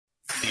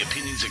The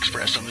opinions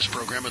expressed on this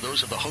program are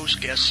those of the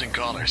host, guests, and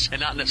callers,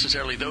 and not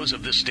necessarily those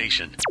of this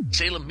station,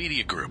 Salem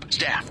Media Group,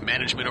 staff,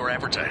 management, or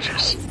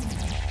advertisers.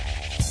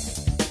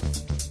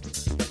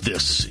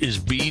 This is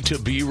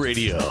B2B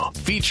Radio,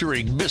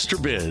 featuring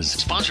Mr. Biz,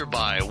 sponsored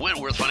by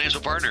Wentworth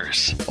Financial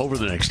Partners. Over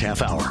the next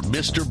half hour,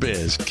 Mr.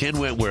 Biz, Ken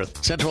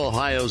Wentworth, Central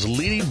Ohio's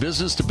leading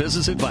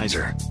business-to-business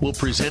advisor, will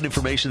present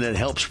information that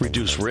helps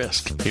reduce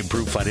risk,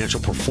 improve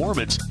financial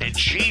performance, and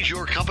change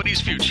your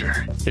company's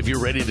future. If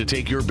you're ready to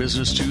take your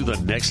business to the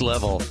next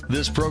level,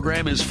 this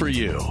program is for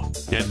you.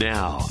 And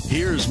now,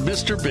 here's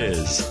Mr.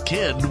 Biz,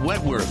 Ken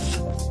Wentworth.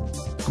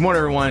 Good morning,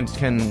 everyone. It's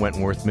Ken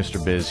Wentworth,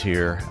 Mr. Biz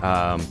here.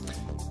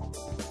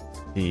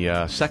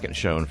 The second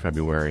show in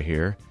February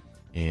here,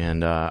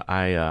 and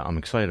I'm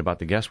excited about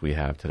the guest we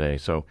have today.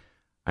 So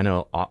I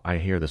know I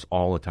hear this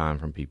all the time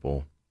from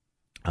people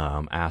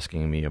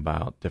asking me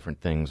about different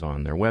things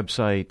on their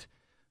website.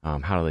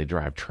 How do they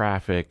drive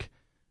traffic?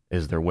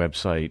 Is their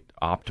website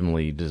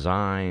optimally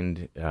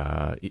designed?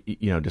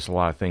 Just a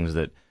lot of things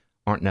that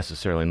aren't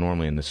necessarily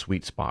normally in the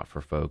sweet spot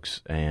for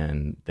folks,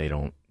 and they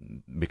don't,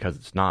 because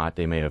it's not.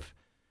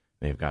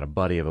 They've got a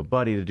buddy of a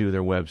buddy to do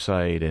their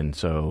website, and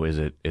so is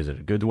it a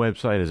good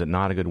website? Is it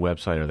not a good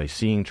website? Are they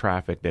seeing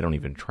traffic? They don't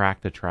even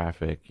track the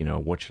traffic.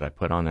 What should I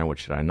put on there? What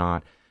should I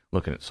not?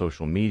 Looking at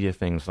social media,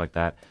 things like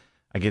that.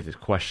 I get this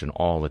question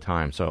all the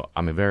time. So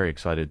I'm very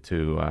excited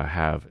to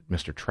have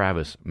Mr.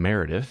 Travis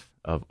Meredith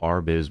of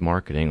RBiz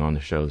Marketing on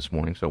the show this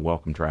morning. So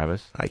welcome,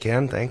 Travis. Hi,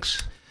 Ken.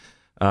 Thanks.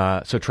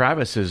 So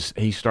Travis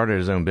he started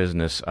his own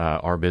business,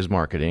 RBiz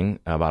Marketing,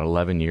 about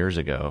 11 years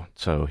ago.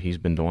 So he's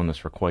been doing this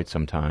for quite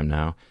some time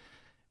now.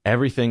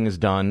 Everything is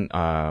done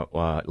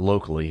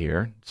locally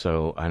here,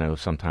 so I know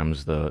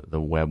sometimes the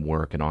web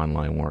work and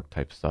online work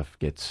type stuff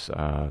gets,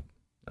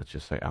 let's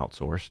just say,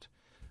 outsourced.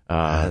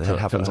 That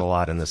happens a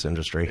lot in this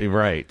industry.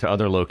 Right, to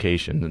other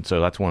locations, and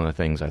so that's one of the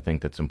things I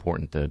think that's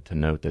important to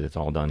note, that it's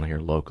all done here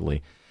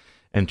locally.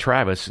 And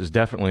Travis is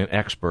definitely an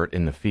expert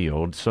in the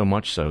field, so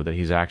much so that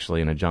he's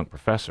actually an adjunct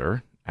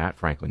professor at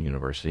Franklin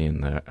University,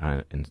 and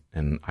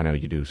I know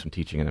you do some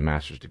teaching in the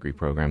master's degree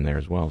program there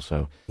as well.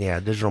 So yeah,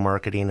 digital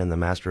marketing and the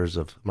Master's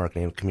of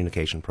Marketing and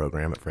Communication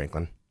program at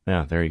Franklin.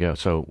 Yeah, there you go.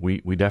 So we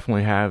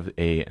definitely have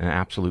an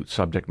absolute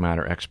subject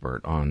matter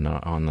expert on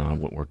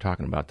what we're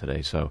talking about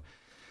today. So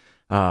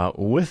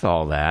with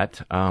all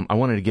that, I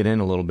wanted to get in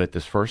a little bit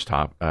this first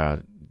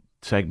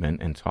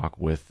segment and talk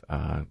with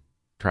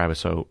Travis.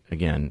 So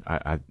again,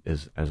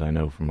 as I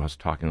know from us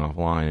talking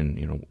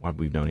offline, and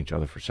we've known each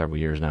other for several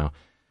years now.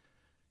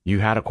 You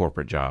had a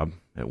corporate job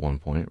at one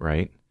point,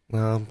 right?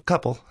 A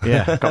couple.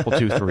 Yeah, a couple,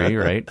 2, 3,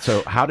 right?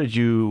 So how did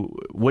you,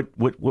 what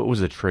was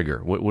the trigger?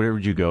 Where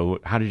did you go?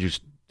 How did you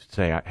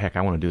say, heck,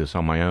 I want to do this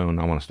on my own.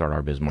 I want to start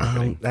RBiz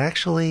Marketing?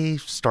 Actually,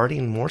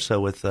 starting more so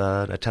with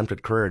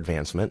attempted career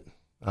advancement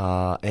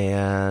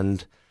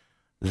and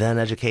then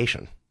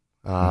education.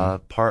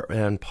 Part,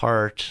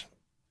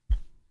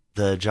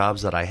 the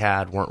jobs that I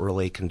had weren't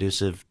really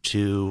conducive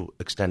to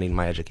extending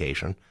my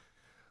education.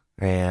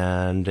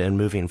 And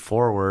moving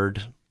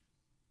forward,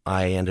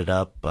 I ended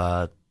up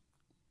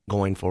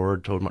going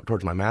forward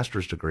towards my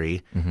master's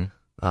degree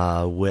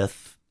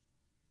with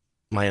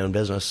my own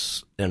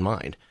business in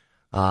mind.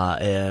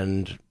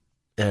 And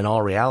in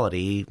all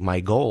reality, my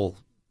goal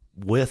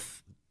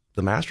with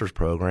the master's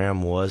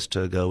program was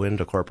to go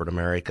into corporate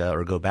America,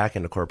 or go back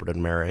into corporate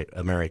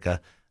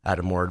America at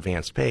a more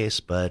advanced pace.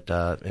 But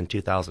in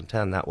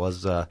 2010, that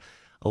was a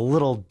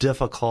little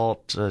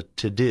difficult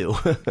to do.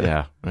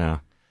 Yeah.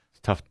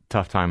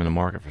 Tough time in the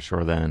market for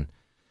sure then.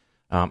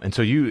 And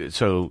so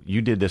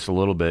you did this a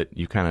little bit.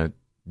 You kind of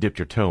dipped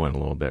your toe in a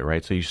little bit,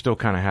 right? So you still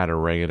kind of had a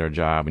regular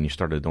job, and you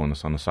started doing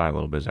this on the side a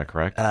little bit. Is that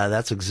correct?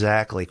 That's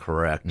exactly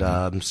correct.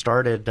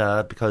 Started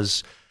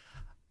because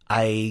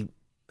I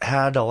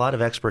had a lot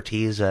of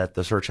expertise at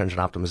the search engine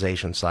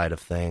optimization side of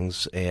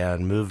things,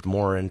 and moved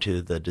more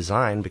into the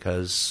design,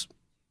 because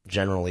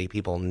generally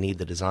people need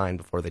the design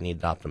before they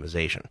need the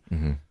optimization.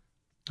 Mm-hmm.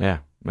 Yeah,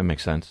 that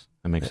makes sense.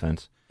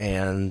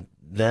 And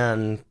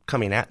then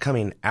coming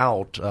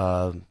out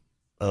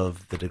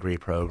of the degree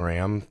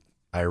program,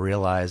 I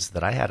realized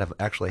that I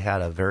actually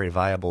had a very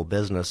viable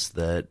business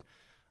that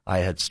I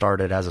had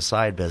started as a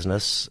side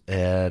business,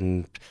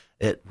 and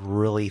it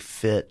really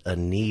fit a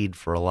need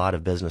for a lot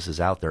of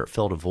businesses out there. It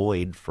filled a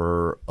void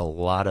for a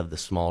lot of the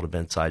small to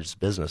mid-sized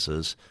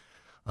businesses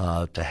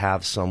to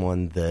have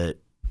someone that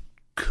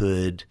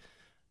could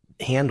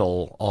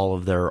handle all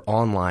of their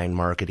online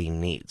marketing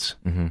needs.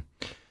 Mm-hmm.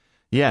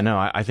 Yeah, no,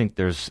 I think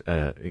there's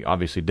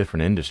obviously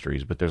different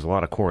industries, but there's a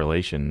lot of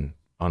correlation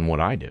on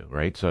what I do,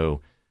 right? So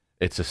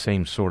it's the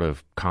same sort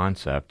of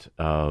concept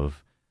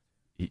of,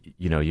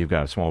 you've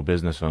got a small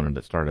business owner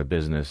that started a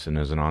business and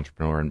is an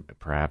entrepreneur, and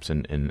perhaps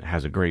and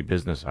has a great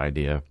business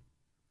idea,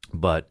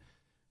 but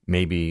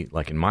maybe,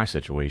 like in my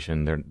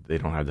situation, they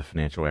don't have the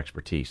financial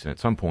expertise. And at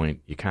some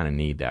point, you kind of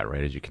need that,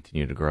 right, as you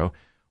continue to grow.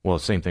 Well,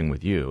 same thing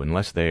with you.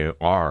 Unless they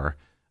are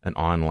an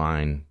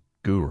online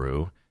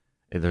guru,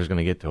 there's going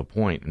to get to a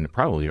point, and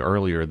probably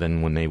earlier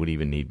than when they would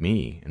even need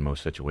me in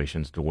most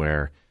situations, to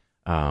where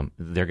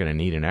they're going to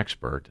need an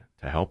expert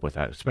to help with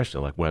that,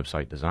 especially like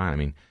website design. I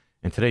mean,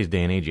 in today's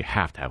day and age, you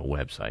have to have a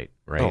website,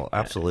 right? Oh,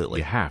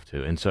 absolutely. You have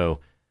to. And so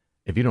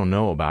if you don't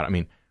know about it, I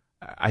mean,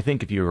 I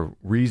think if you're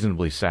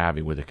reasonably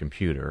savvy with a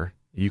computer,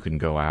 you can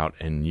go out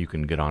and you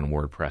can get on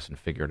WordPress and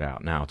figure it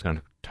out. Now, it's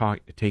going to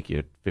take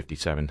you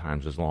 57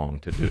 times as long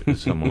to do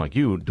as someone like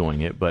you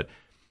doing it, but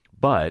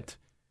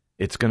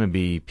it's going to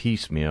be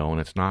piecemeal,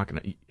 and it's not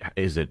going to.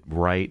 Is it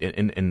right?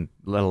 And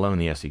let alone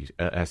the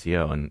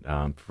SEO.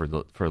 And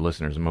for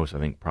listeners, most I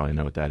think probably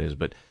know what that is,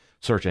 but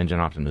search engine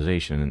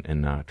optimization,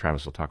 and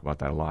Travis will talk about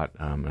that a lot.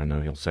 I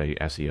know he'll say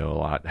SEO a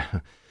lot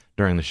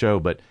during the show,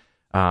 but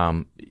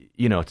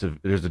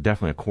there's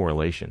definitely a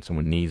correlation.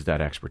 Someone needs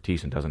that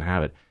expertise and doesn't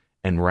have it.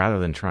 And rather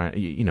than trying,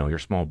 you're a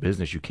small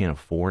business, you can't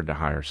afford to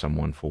hire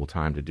someone full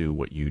time to do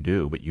what you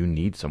do, but you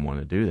need someone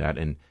to do that.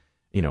 And,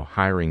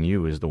 hiring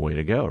you is the way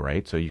to go,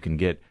 right? So you can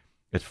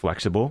it's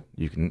flexible.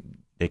 They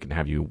can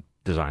have you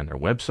design their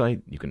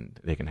website.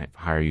 They can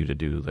hire you to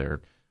do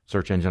their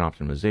search engine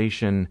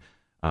optimization,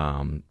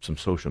 some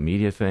social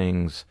media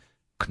things,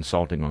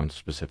 consulting on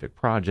specific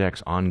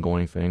projects,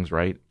 ongoing things,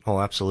 right? Oh,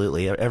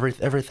 absolutely.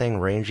 Everything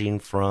ranging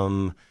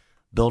from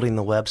building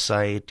the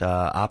website,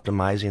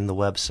 optimizing the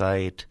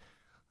website,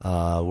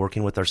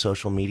 working with our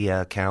social media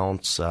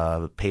accounts,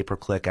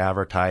 pay-per-click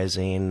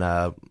advertising.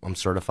 I'm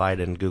certified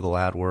in Google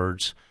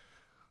AdWords.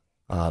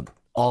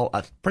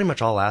 Pretty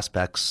much all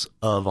aspects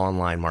of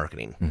online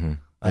marketing,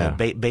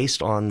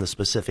 based on the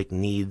specific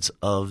needs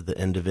of the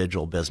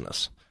individual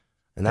business.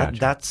 And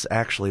that's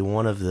actually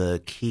one of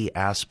the key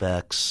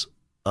aspects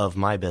of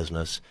my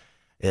business,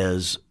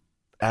 is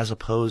as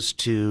opposed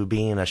to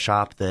being a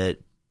shop that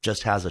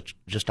just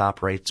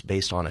operates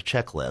based on a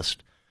checklist.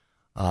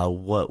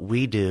 What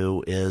we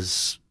do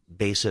is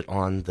base it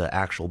on the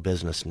actual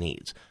business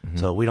needs. Mm-hmm.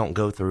 So we don't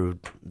go through,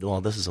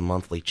 this is a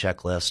monthly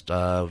checklist.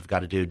 We've got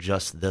to do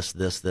just this,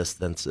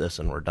 then this,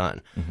 and we're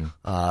done.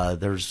 Mm-hmm.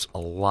 There's a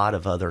lot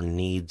of other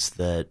needs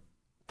that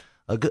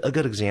a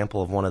good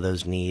example of one of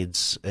those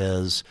needs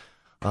is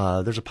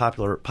there's a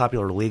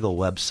popular legal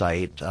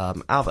website,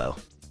 Alvo.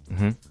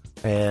 Mm-hmm.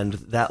 And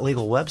that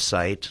legal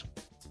website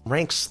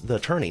ranks the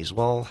attorneys.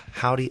 Well,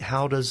 how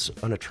does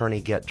an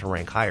attorney get to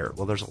rank higher?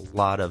 Well, there's a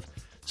lot of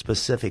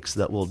specifics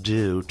that we'll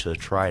do to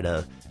try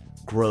to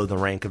grow the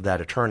rank of that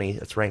attorney.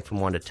 It's ranked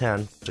from 1 to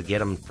 10 to get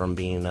them from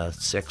being a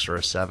 6 or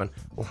a 7.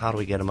 Well, how do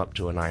we get them up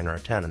to a 9 or a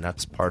 10? And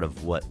that's part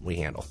of what we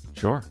handle.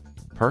 Sure.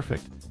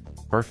 Perfect.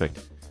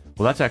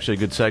 Well, that's actually a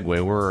good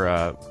segue.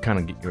 We're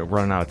kind of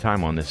running out of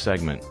time on this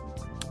segment.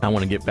 I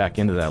want to get back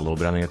into that a little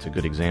bit. I think that's a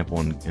good example,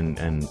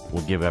 and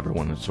we'll give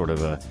everyone sort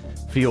of a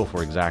feel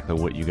for exactly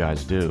what you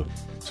guys do.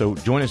 So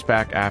join us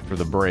back after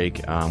the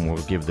break.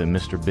 We'll give the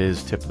Mr.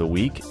 Biz tip of the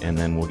week, and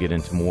then we'll get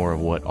into more of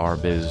what our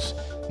biz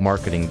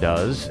marketing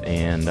does,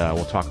 and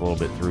we'll talk a little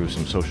bit through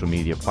some social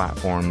media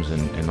platforms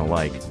and the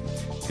like.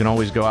 You can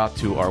always go out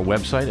to our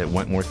website at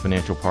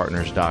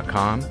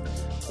wentworthfinancialpartners.com,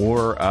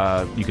 or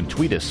you can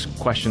tweet us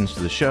questions to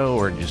the show,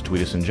 or just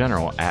tweet us in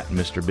general at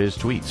Mr. Biz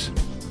Tweets.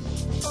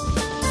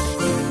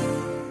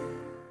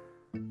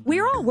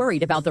 We're all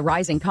worried about the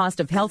rising cost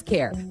of health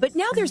care, but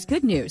now there's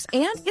good news,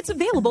 and it's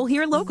available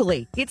here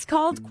locally. It's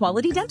called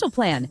Quality Dental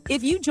Plan.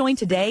 If you join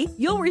today,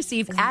 you'll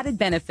receive added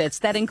benefits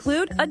that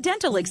include a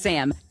dental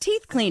exam,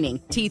 teeth cleaning,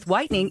 teeth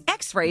whitening,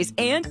 x-rays,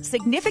 and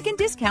significant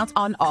discounts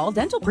on all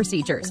dental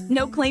procedures.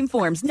 No claim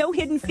forms, no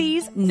hidden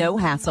fees, no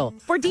hassle.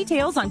 For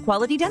details on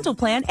Quality Dental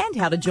Plan and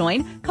how to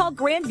join, call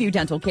Grandview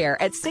Dental Care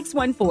at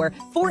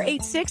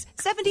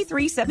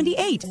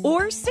 614-486-7378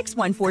 or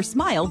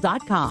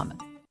 614smile.com.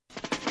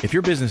 If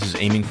your business is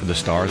aiming for the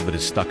stars but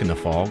is stuck in the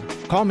fog,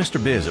 call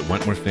Mr. Biz at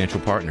Wentworth Financial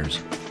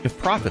Partners. If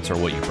profits are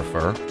what you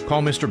prefer,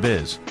 call Mr.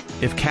 Biz.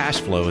 If cash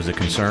flow is a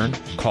concern,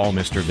 call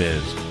Mr.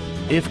 Biz.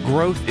 If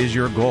growth is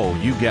your goal,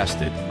 you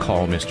guessed it,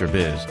 call Mr.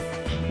 Biz.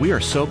 We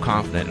are so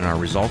confident in our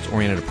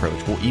results-oriented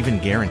approach, we'll even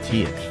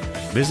guarantee it.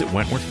 Visit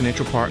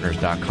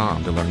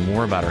WentworthFinancialPartners.com to learn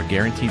more about our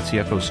guaranteed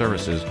CFO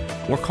services,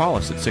 or call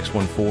us at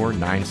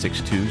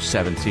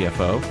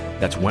 614-962-7CFO.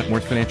 That's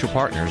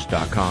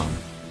WentworthFinancialPartners.com.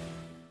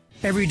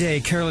 Every day,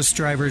 careless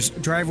drivers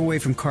drive away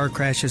from car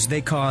crashes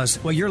they cause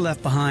while you're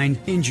left behind,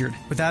 injured,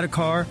 without a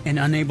car, and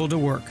unable to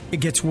work.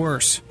 It gets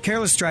worse.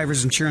 Careless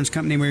Drivers Insurance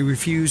Company may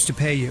refuse to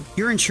pay you.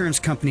 Your insurance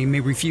company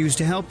may refuse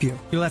to help you.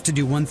 You'll have to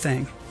do one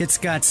thing. Get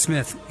Scott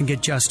Smith and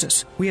get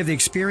justice. We have the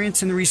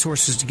experience and the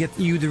resources to get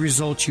you the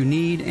results you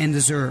need and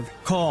deserve.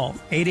 Call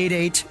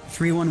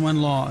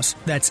 888-311-LAWS.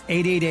 That's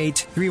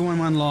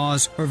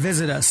 888-311-LAWS, or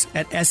visit us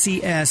at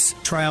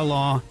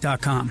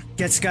sestriallaw.com.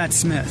 Get Scott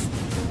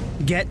Smith.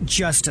 Get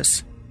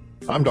justice.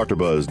 I'm Dr.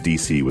 Buzz,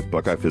 D.C. with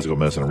Buckeye Physical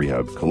Medicine and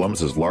Rehab,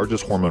 Columbus's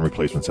largest hormone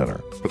replacement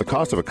center. For the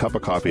cost of a cup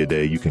of coffee a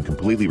day, you can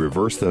completely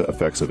reverse the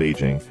effects of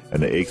aging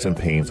and the aches and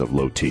pains of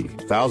low T.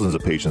 Thousands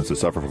of patients that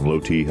suffer from low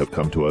T have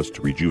come to us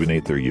to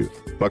rejuvenate their youth.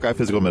 Buckeye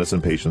Physical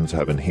Medicine patients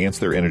have enhanced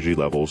their energy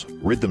levels,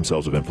 rid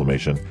themselves of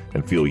inflammation,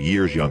 and feel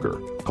years younger.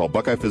 Call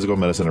Buckeye Physical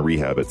Medicine and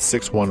Rehab at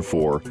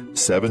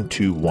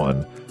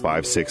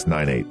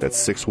 614-721-5698.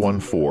 That's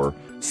 614-721-5698.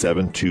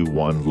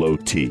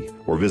 888-721-LOW-T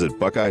or visit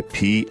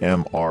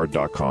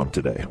BuckeyePMR.com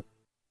today.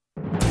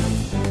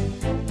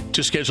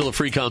 To schedule a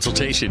free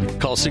consultation,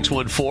 call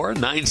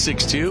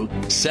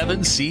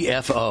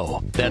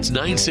 614-962-7CFO. That's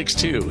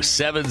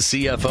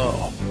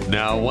 962-7CFO.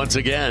 Now, once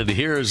again,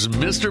 here's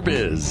Mr.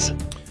 Biz.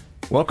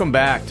 Welcome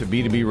back to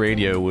B2B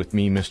Radio with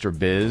me, Mr.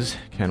 Biz,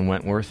 Ken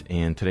Wentworth,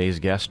 and today's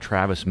guest,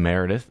 Travis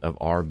Meredith of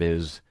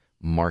RBiz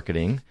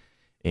Marketing.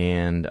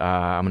 And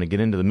I'm going to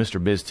get into the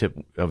Mr. Biz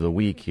tip of the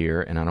week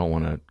here, and I don't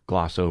want to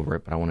gloss over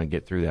it, but I want to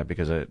get through that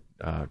because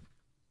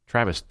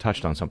Travis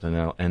touched on something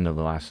at the end of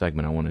the last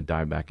segment. I want to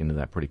dive back into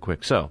that pretty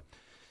quick. So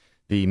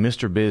the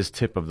Mr. Biz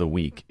tip of the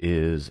week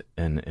is,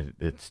 and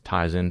it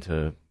ties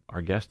into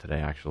our guest today,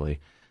 actually,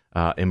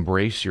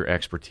 embrace your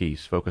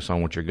expertise. Focus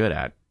on what you're good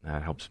at.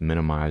 That helps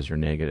minimize your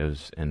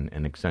negatives and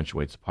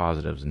accentuates the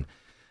positives. And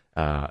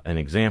an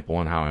example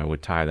on how I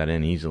would tie that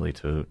in easily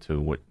to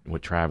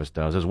what Travis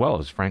does, as well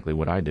as, frankly,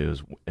 what I do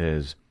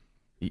is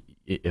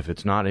if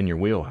it's not in your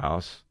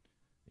wheelhouse,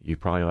 you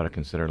probably ought to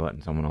consider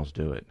letting someone else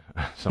do it,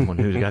 someone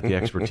who's got the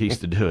expertise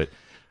to do it.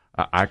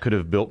 I could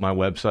have built my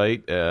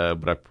website,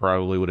 but I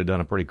probably would have done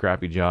a pretty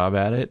crappy job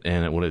at it,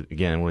 and it would have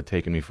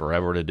taken me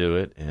forever to do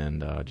it,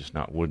 and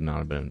would not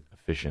have been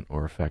efficient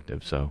or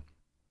effective. So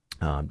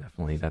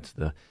definitely that's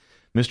the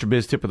Mr.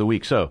 Biz tip of the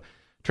week. So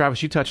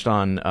Travis, you touched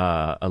on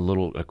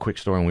a quick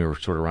story, and we were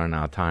sort of running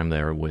out of time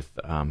there with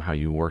how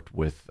you worked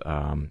with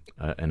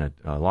in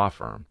a law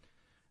firm.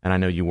 And I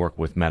know you work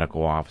with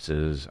medical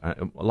offices,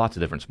 lots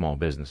of different small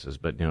businesses,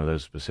 but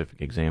those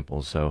specific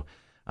examples. So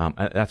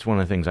that's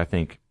one of the things I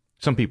think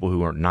some people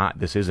who are not,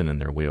 this isn't in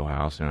their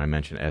wheelhouse, and I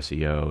mentioned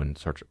SEO and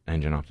search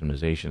engine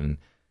optimization,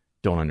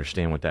 don't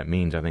understand what that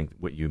means. I think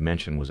what you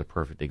mentioned was a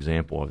perfect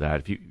example of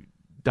that. If you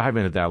dive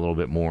into that a little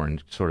bit more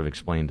and sort of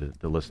explain to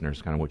the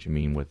listeners kind of what you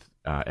mean with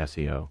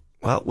SEO.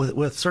 Well,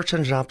 with search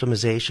engine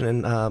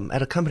optimization, and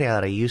at a company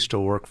that I used to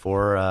work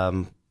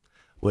for,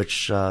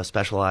 which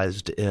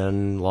specialized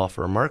in law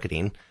firm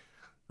marketing,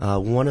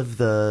 one of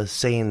the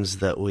sayings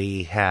that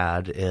we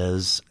had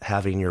is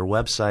having a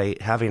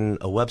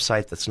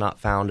website that's not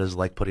found is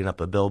like putting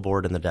up a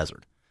billboard in the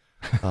desert.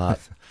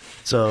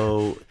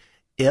 So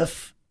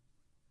if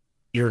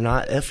you're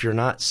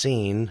not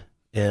seen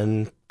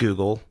in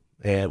Google,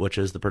 which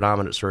is the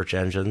predominant search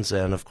engines,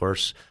 and of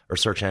course, or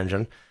search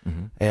engine,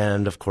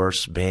 and of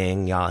course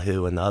Bing,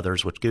 Yahoo, and the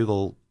others, which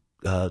Google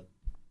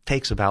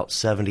takes about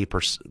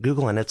 70%.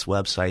 Google and its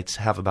websites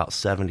have about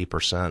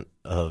 70%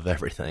 of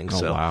everything. Oh,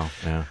 so, wow!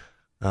 Yeah.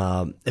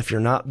 If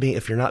you're not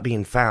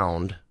being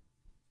found,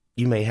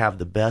 you may have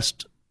the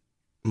best,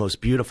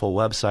 most beautiful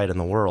website in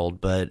the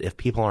world, but if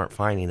people aren't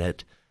finding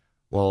it,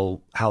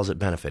 well, how's it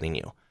benefiting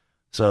you?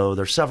 So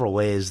there's several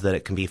ways that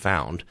it can be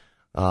found.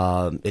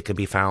 It can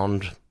be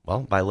found, well,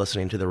 by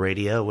listening to the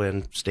radio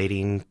and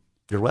stating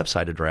your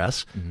website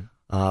address.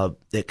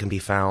 It can be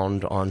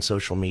found on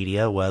social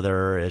media,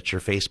 whether it's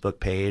your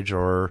Facebook page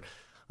or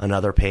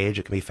another page.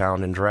 It can be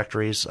found in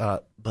directories.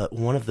 But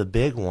one of the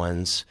big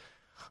ones,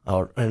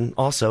 and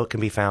also it can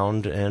be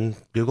found in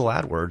Google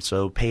AdWords,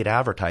 so paid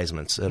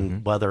advertisements,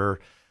 and whether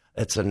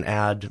it's an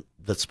ad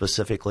that's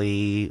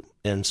specifically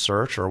in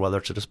search or whether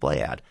it's a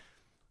display ad.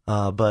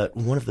 But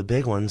one of the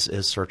big ones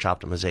is search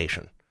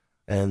optimization.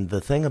 And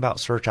the thing about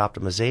search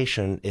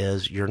optimization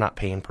is you're not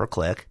paying per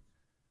click.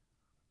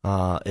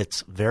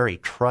 It's very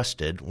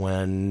trusted.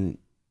 When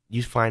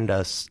you find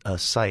a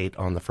site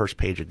on the first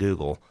page of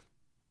Google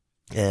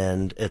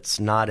and it's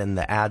not in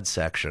the ad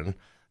section,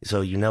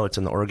 so it's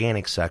in the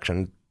organic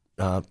section.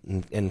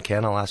 And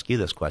Ken, I'll ask you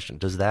this question.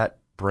 Does that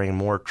bring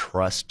more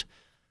trust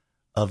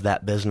of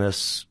that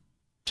business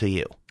to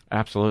you?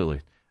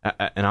 Absolutely.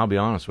 And I'll be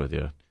honest with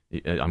you.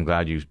 I'm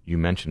glad you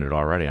mentioned it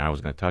already. I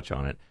was going to touch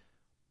on it.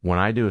 When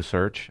I do a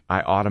search,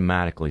 I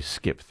automatically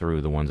skip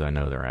through the ones I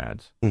know they're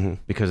ads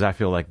because I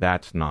feel like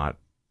that's not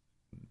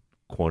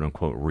quote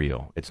unquote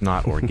real. It's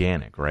not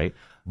organic, right?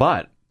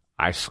 But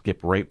I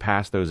skip right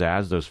past those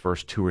ads, those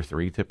first 2 or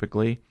 3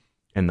 typically,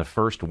 and the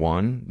first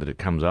one that it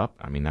comes up.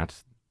 I mean,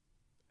 that's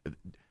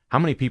how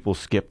many people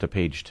skip to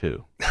page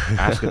 2?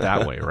 Ask it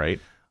that way,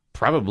 right?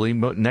 Probably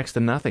next to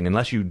nothing,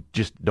 unless you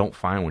just don't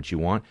find what you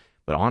want.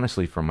 But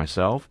honestly, for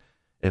myself,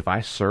 if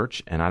I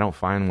search and I don't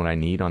find what I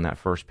need on that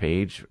first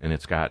page, and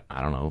it's got,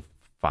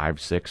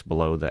 5, 6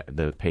 below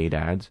the paid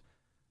ads,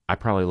 I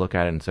probably look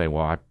at it and say,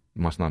 well, I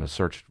must not have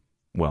searched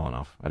well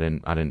enough. I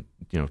didn't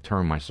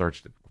term my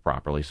search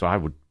properly. So I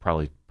would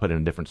probably put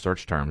in different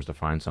search terms to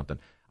find something.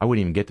 I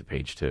wouldn't even get to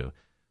page 2.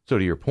 So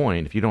to your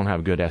point, if you don't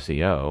have good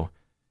SEO,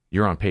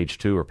 you're on page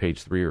 2 or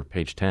page 3 or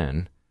page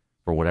 10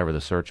 for whatever the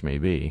search may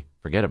be.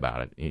 Forget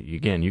about it.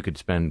 Again, you could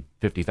spend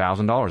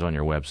 $50,000 on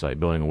your website,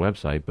 building a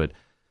website, but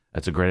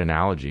that's a great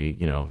analogy.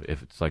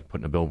 If it's like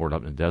putting a billboard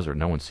up in the desert,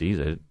 no one sees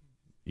it.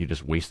 You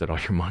just wasted all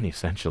your money,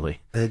 essentially.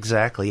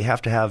 Exactly. You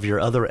have to have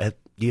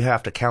you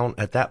have to count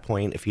at that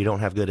point. If you don't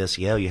have good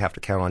SEO, you have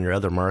to count on your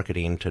other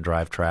marketing to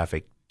drive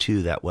traffic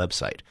to that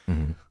website.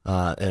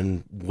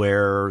 And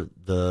where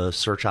the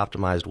search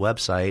optimized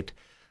website,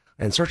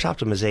 and search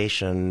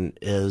optimization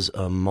is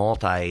a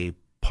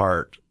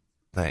multi-part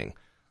thing.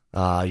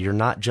 You're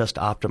not just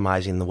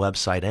optimizing the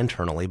website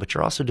internally, but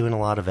you're also doing a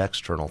lot of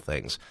external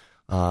things.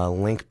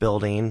 Link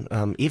building,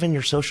 even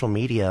your social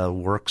media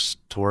works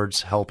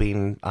towards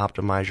helping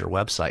optimize your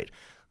website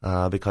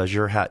because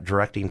you're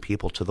directing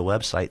people to the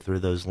website through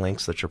those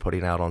links that you're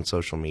putting out on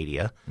social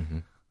media. Mm-hmm.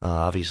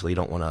 Obviously, you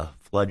don't want to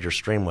flood your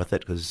stream with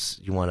it because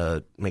you want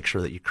to make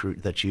sure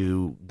that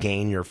you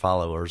gain your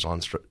followers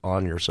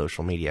on your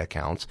social media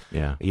accounts.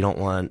 Yeah. You don't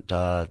want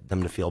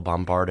them to feel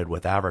bombarded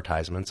with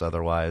advertisements,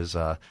 otherwise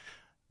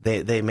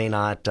they may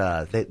not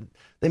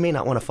they may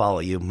not want to follow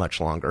you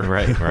much longer.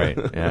 Right.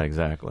 Yeah,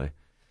 exactly.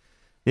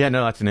 Yeah,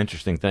 no, that's an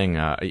interesting thing.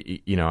 I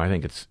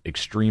think it's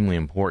extremely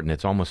important.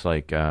 It's almost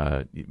like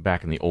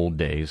back in the old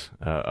days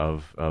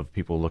of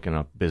people looking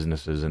up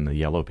businesses in the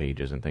yellow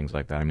pages and things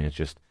like that. I mean, it's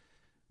just,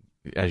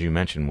 as you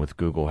mentioned, with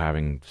Google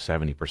having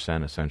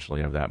 70%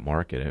 essentially of that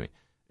market. I mean,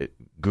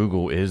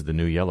 Google is the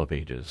new yellow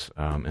pages.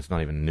 It's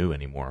not even new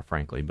anymore,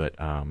 frankly, but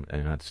and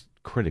that's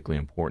critically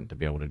important to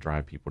be able to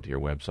drive people to your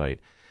website.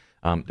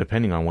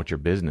 Depending on what your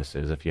business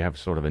is, if you have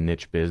sort of a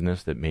niche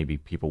business that maybe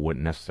people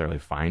wouldn't necessarily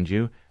find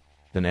you,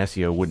 then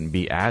SEO wouldn't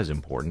be as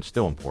important.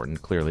 Still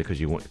important, clearly, because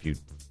if you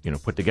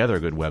put together a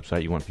good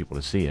website, you want people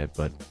to see it.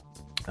 But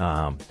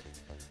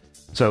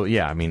so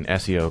yeah, I mean,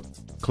 SEO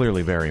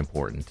clearly very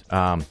important.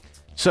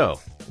 So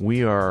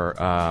we are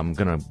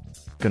gonna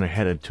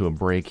head to a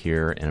break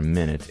here in a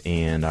minute,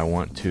 and I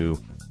want to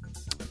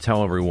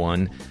tell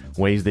everyone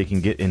ways they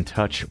can get in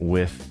touch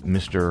with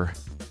Mr.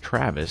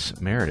 Travis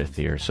Meredith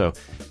here. So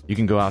you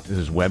can go out to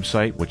his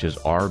website, which is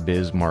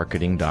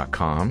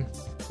rbizmarketing.com.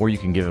 Or you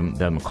can give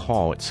them a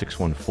call at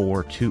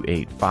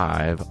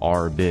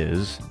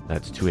 614-285-RBIZ.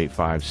 That's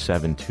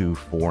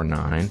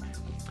 285-7249.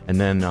 And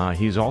then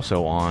he's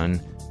also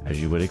on,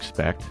 as you would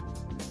expect,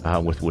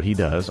 with what he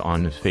does,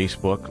 on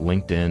Facebook,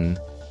 LinkedIn,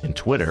 and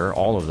Twitter.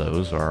 All of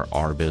those are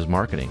RBIZ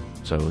Marketing.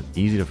 So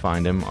easy to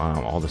find him,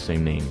 all the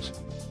same names.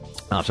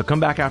 So come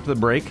back after the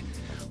break.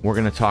 We're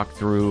going to talk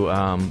through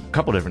a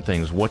couple different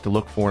things, what to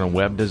look for in a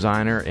web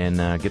designer,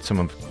 and get some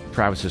of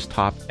Travis's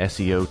top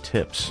SEO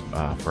tips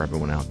for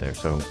everyone out there.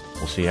 So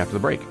we'll see you after the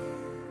break.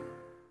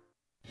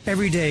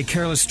 Every day,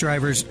 careless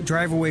drivers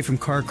drive away from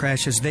car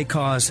crashes they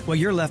cause while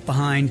you're left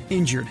behind,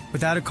 injured,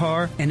 without a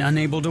car, and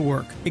unable to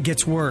work. It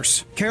gets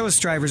worse. Careless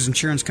Drivers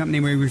Insurance Company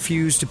may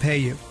refuse to pay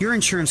you. Your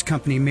insurance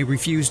company may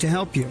refuse to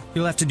help you.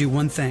 You'll have to do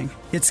one thing.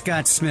 Get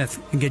Scott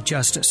Smith and get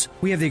justice.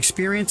 We have the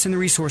experience and the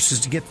resources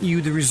to get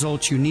you the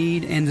results you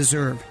need and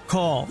deserve.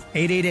 Call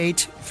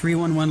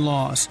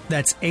 888-311-LAWS.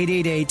 That's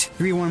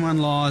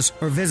 888-311-LAWS,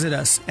 or visit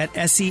us at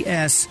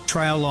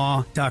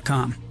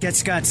sestriallaw.com. Get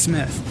Scott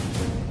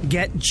Smith.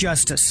 Get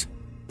justice.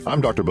 I'm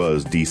Dr.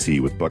 Buzz,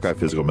 DC, with Buckeye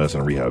Physical Medicine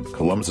and Rehab,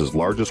 Columbus's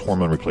largest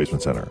hormone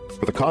replacement center.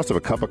 For the cost of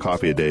a cup of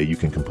coffee a day, you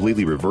can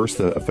completely reverse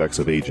the effects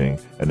of aging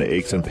and the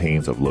aches and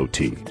pains of low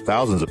T.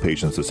 Thousands of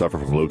patients that suffer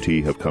from low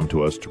T have come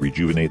to us to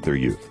rejuvenate their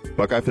youth.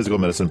 Buckeye Physical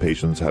Medicine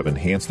patients have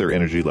enhanced their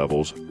energy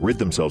levels, rid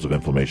themselves of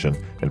inflammation,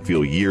 and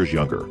feel years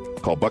younger.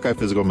 Call Buckeye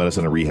Physical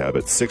Medicine and Rehab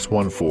at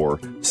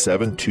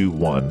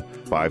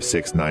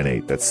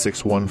 614-721-5698. That's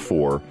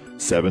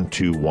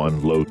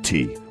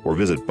 614-721-LOW-T. Or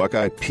visit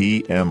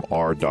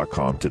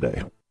BuckeyePMR.com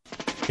today.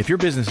 If your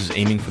business is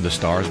aiming for the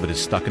stars but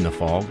is stuck in the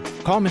fog,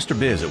 call Mr.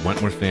 Biz at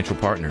Wentworth Financial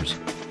Partners.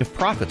 If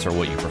profits are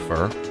what you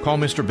prefer, call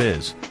Mr.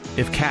 Biz.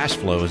 If cash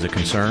flow is a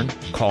concern,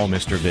 call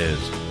Mr. Biz.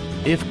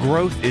 If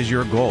growth is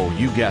your goal,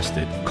 you guessed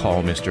it,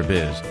 call Mr.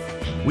 Biz.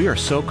 We are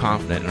so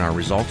confident in our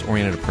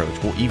results-oriented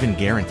approach, we'll even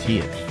guarantee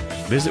it.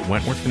 Visit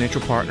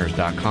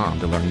WentworthFinancialPartners.com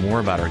to learn more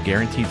about our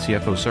guaranteed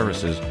CFO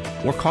services,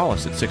 or call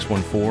us at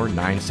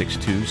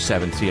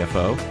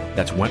 614-962-7CFO.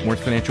 That's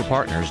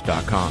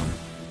WentworthFinancialPartners.com.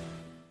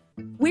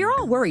 We're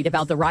all worried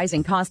about the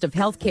rising cost of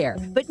health care,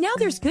 but now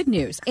there's good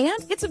news, and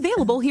it's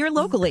available here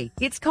locally.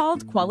 It's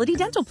called Quality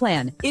Dental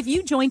Plan. If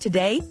you join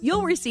today,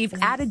 you'll receive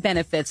added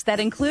benefits that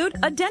include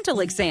a dental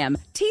exam,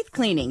 teeth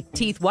cleaning,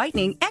 teeth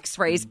whitening,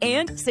 x-rays,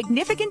 and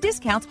significant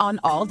discounts on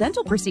all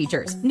dental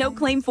procedures. No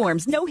claim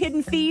forms, no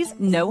hidden fees,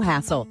 no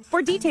hassle.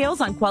 For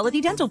details on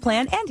Quality Dental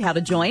Plan and how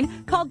to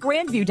join, call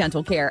Grandview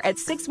Dental Care at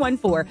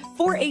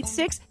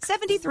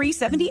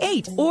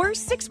 614-486-7378 or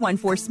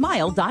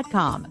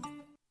 614smile.com.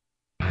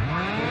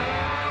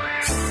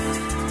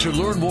 To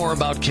learn more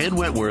about Ken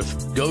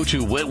Wentworth, go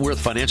to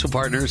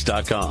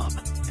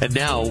WentworthFinancialPartners.com. And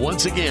now,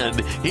 once again,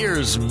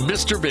 here's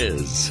Mr.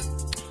 Biz.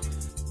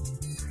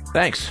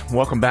 Thanks.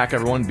 Welcome back,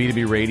 everyone.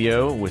 B2B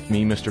Radio with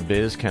me, Mr.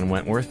 Biz, Ken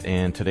Wentworth,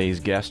 and today's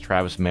guest,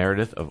 Travis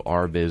Meredith of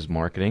RBIZ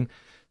Marketing.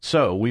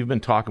 So we've been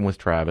talking with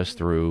Travis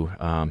through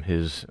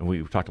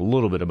we've talked a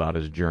little bit about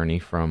his journey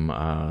from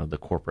the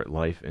corporate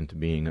life into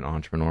being an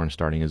entrepreneur and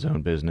starting his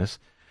own business.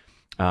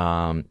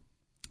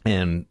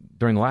 And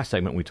during the last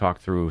segment, we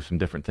talked through some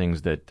different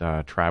things that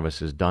Travis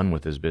has done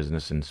with his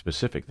business and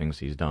specific things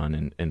he's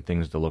done and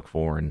things to look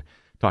for, and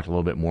talked a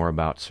little bit more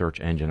about search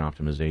engine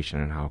optimization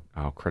and how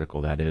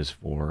critical that is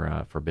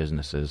for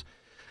businesses.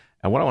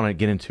 And what I want to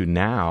get into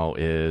now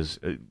is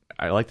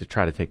I like to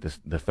try to take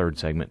the third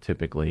segment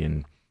typically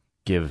and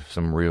give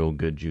some real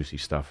good juicy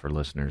stuff for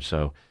listeners.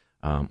 So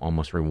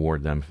almost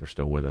reward them if they're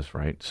still with us,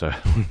 right? So,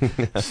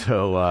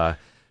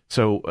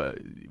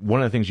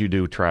 one of the things you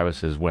do,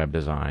 Travis, is web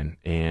design.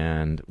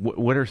 And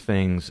what are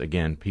things,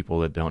 again, people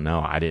that don't know,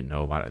 I didn't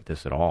know about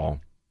this at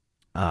all.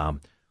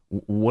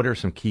 What are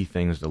some key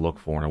things to look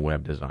for in a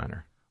web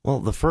designer? Well,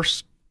 the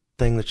first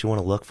thing that you want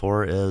to look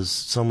for is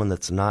someone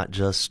that's not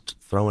just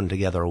throwing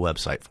together a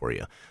website for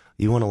you.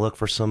 You want to look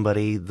for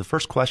somebody, the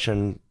first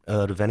question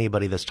of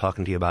anybody that's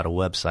talking to you about a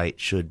website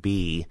should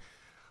be,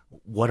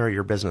 what are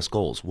your business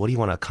goals? What do you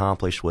want to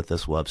accomplish with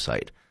this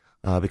website?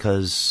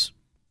 Because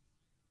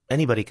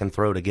anybody can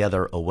throw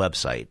together a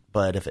website,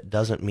 but if it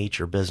doesn't meet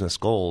your business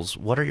goals,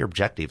 what are your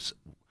objectives?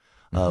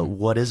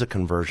 What is a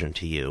conversion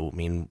to you? I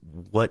mean,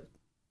 what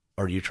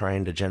are you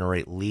trying to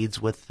generate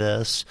leads with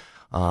this?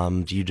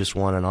 Do you just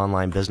want an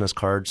online business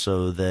card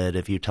so that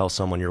if you tell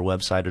someone your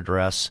website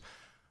address,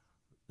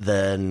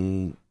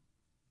 then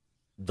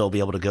they'll be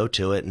able to go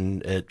to it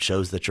and it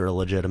shows that you're a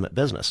legitimate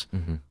business?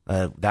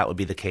 That would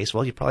be the case.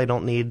 Well, you probably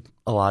don't need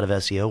a lot of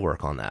SEO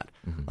work on that.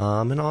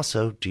 And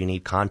also, do you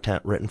need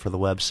content written for the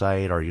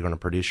website? Are you going to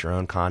produce your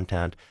own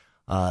content?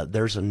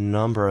 There's a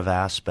number of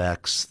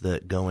aspects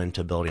that go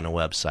into building a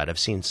website. I've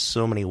seen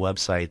so many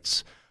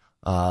websites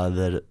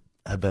that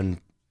have been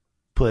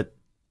put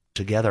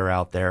together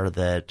out there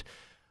that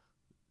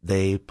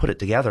they put it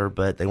together,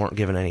 but they weren't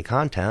given any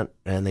content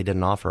and they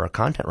didn't offer a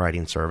content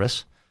writing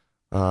service.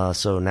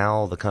 So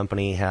now the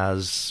company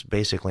has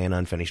basically an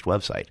unfinished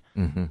website.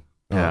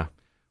 Yeah,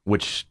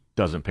 which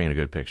doesn't paint a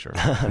good picture.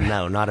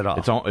 No, not at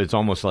all. It's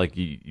almost like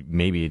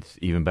maybe it's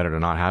even better to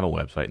not have a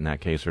website in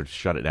that case, or to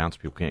shut it down so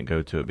people can't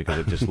go to it, because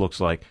it just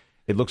looks like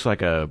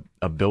a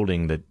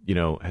building that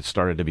has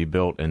started to be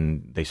built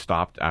and they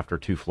stopped after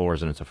 2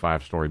 floors and it's a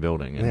 5-story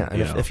building. And,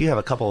 and if you have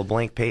a couple of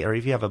blank pages, or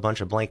if you have a bunch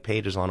of blank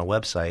pages on a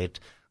website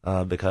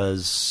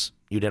because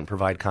you didn't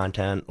provide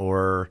content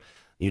or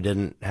you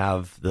didn't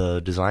have the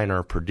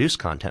designer produce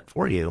content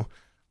for you,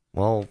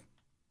 well,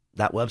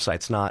 that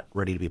website's not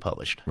ready to be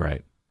published.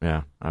 Right.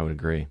 Yeah, I would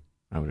agree.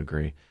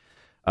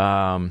 So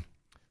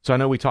I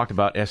know we talked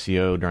about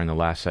SEO during the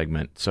last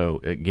segment. So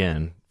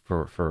again,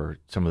 for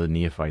some of the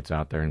neophytes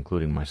out there,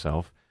 including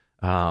myself,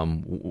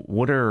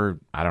 what are,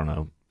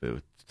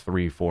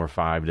 3, 4,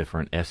 5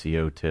 different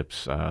SEO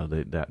tips,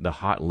 the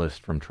hot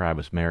list from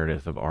Travis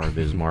Meredith of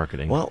RViz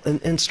Marketing? Well,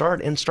 in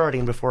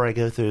starting, before I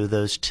go through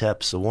those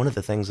tips, one of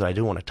the things that I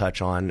do want to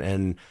touch on,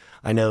 and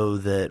I know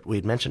that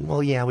we'd mentioned,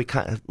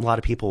 a lot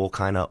of people will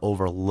kind of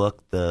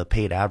overlook the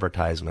paid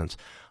advertisements,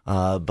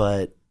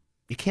 but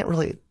you can't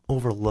really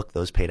overlook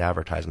those paid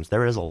advertisements.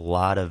 There is a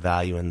lot of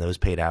value in those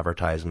paid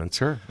advertisements.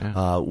 Sure.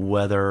 Yeah.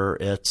 Whether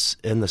it's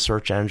in the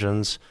search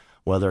engines,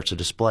 whether it's a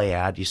display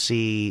ad, you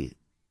see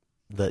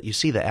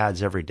the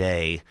ads every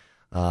day.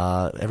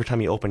 Every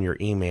time you open your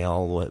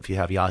email, if you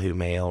have Yahoo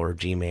Mail or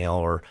Gmail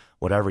or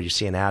whatever, you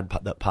see an ad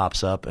that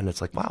pops up, and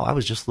it's like, wow, I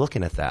was just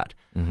looking at that.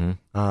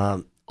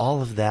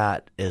 All of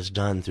that is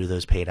done through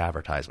those paid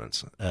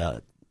advertisements.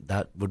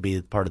 That would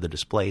be part of the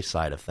display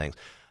side of things.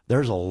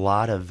 There's a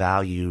lot of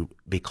value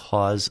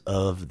because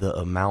of the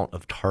amount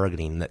of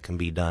targeting that can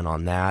be done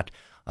on that.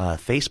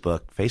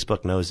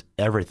 Facebook knows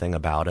everything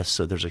about us,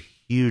 so there's a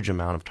huge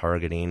amount of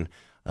targeting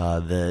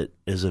that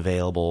is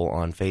available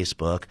on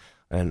Facebook.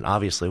 And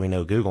obviously we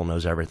know Google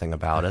knows everything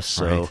about us.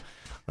 So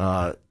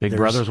Big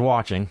Brother's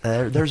watching.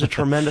 There's a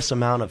tremendous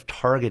amount of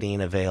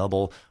targeting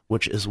available,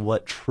 which is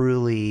what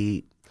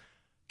truly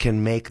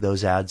can make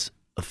those ads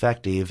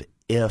effective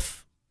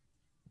if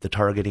the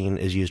targeting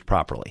is used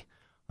properly.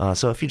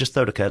 So if you just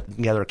throw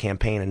together a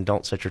campaign and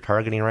don't set your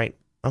targeting right,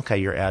 okay,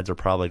 your ads are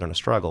probably going to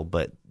struggle,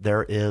 but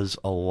there is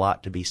a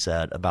lot to be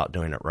said about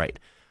doing it right.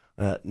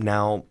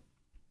 Now,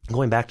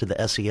 going back to the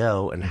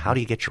SEO and how do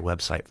you get your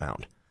website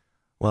found?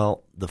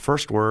 Well, the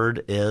first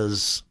word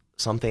is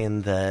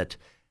something that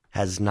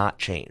has not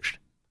changed,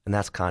 and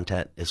that's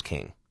content is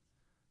king.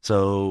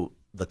 So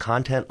the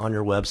content on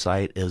your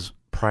website is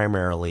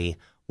primarily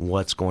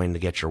what's going to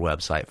get your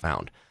website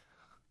found.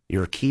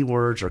 Your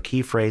keywords or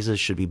key phrases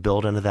should be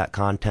built into that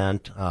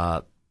content.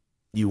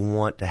 You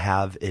want to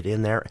have it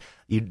in there.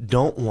 You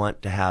don't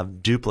want to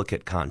have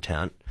duplicate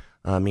content,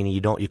 meaning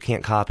you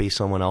can't copy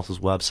someone else's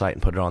website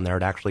and put it on there.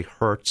 It actually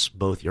hurts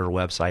both your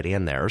website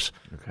and theirs,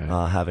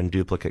 having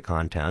duplicate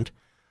content.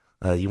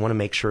 You want to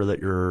make sure that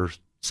your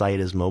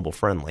site is mobile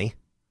friendly.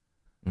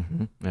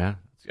 Yeah,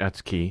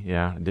 that's key.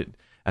 Yeah,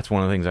 that's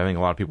one of the things I think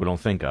a lot of people don't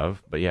think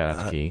of, but yeah,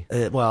 that's key.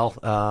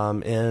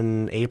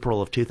 In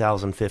April of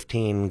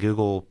 2015,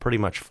 Google pretty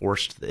much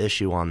forced the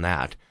issue on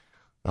that.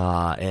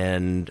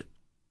 And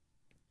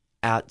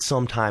at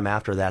some time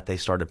after that, they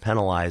started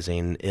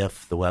penalizing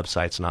if the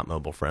website's not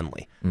mobile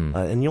friendly.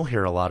 And you'll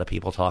hear a lot of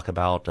people talk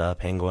about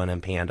Penguin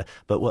and Panda,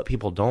 but what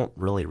people don't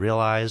really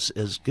realize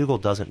is Google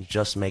doesn't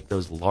just make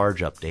those large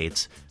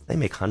updates. They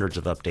make hundreds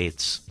of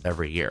updates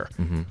every year.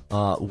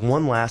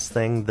 One last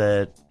thing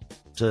to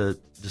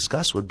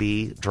discuss would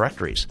be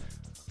directories.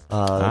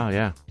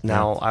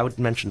 Now, I would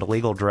mention the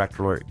legal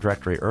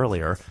directory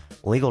earlier.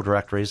 Legal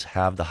directories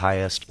have the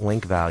highest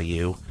link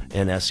value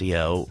in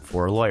SEO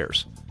for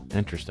lawyers.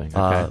 Interesting.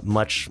 Okay.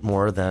 Much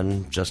more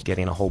than just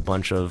getting a whole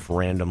bunch of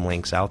random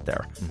links out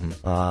there.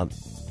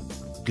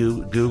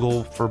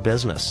 Google for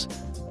Business.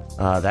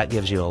 That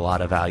gives you a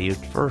lot of value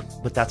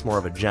but that's more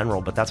of a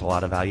general, but that's a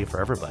lot of value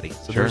for everybody.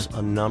 So there's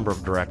a number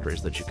of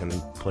directories that you can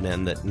put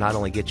in that not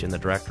only get you in the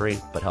directory,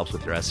 but helps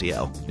with your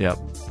SEO. Yep.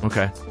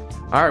 Okay.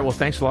 All right. Well,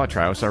 thanks a lot,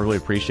 Travis. I really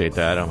appreciate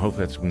that. I hope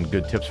that's some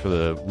good tips for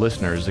the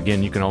listeners.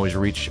 Again, you can always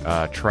reach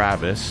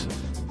Travis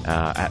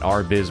at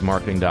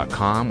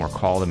rbizmarketing.com or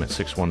call them at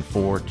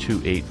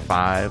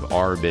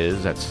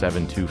 614-285-RBIZ at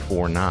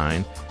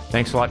 7249.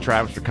 Thanks a lot,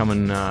 Travis, for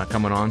coming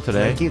on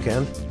today. Thank you,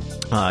 Ken.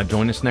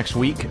 Join us next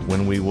week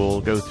when we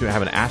will go through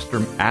have an Ask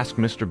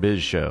Mr.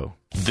 Biz show.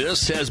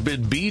 This has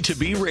been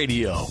B2B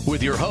Radio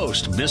with your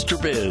host, Mr.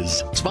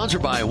 Biz,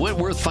 sponsored by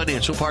Wentworth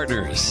Financial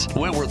Partners.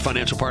 Wentworth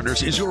Financial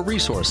Partners is your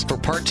resource for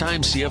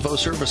part-time CFO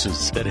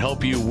services that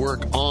help you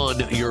work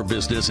on your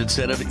business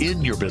instead of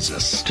in your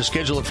business. To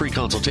schedule a free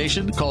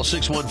consultation, call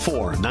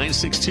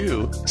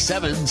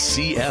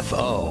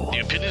 614-962-7CFO. The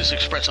opinions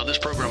expressed on this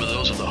program are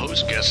those of the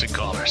host, guests, and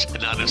callers,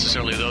 and not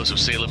necessarily those of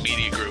Salem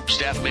Media Group,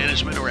 staff,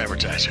 management, or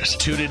advertisers.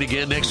 Tune in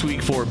again next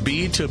week for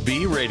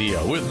B2B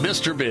Radio with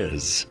Mr.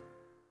 Biz.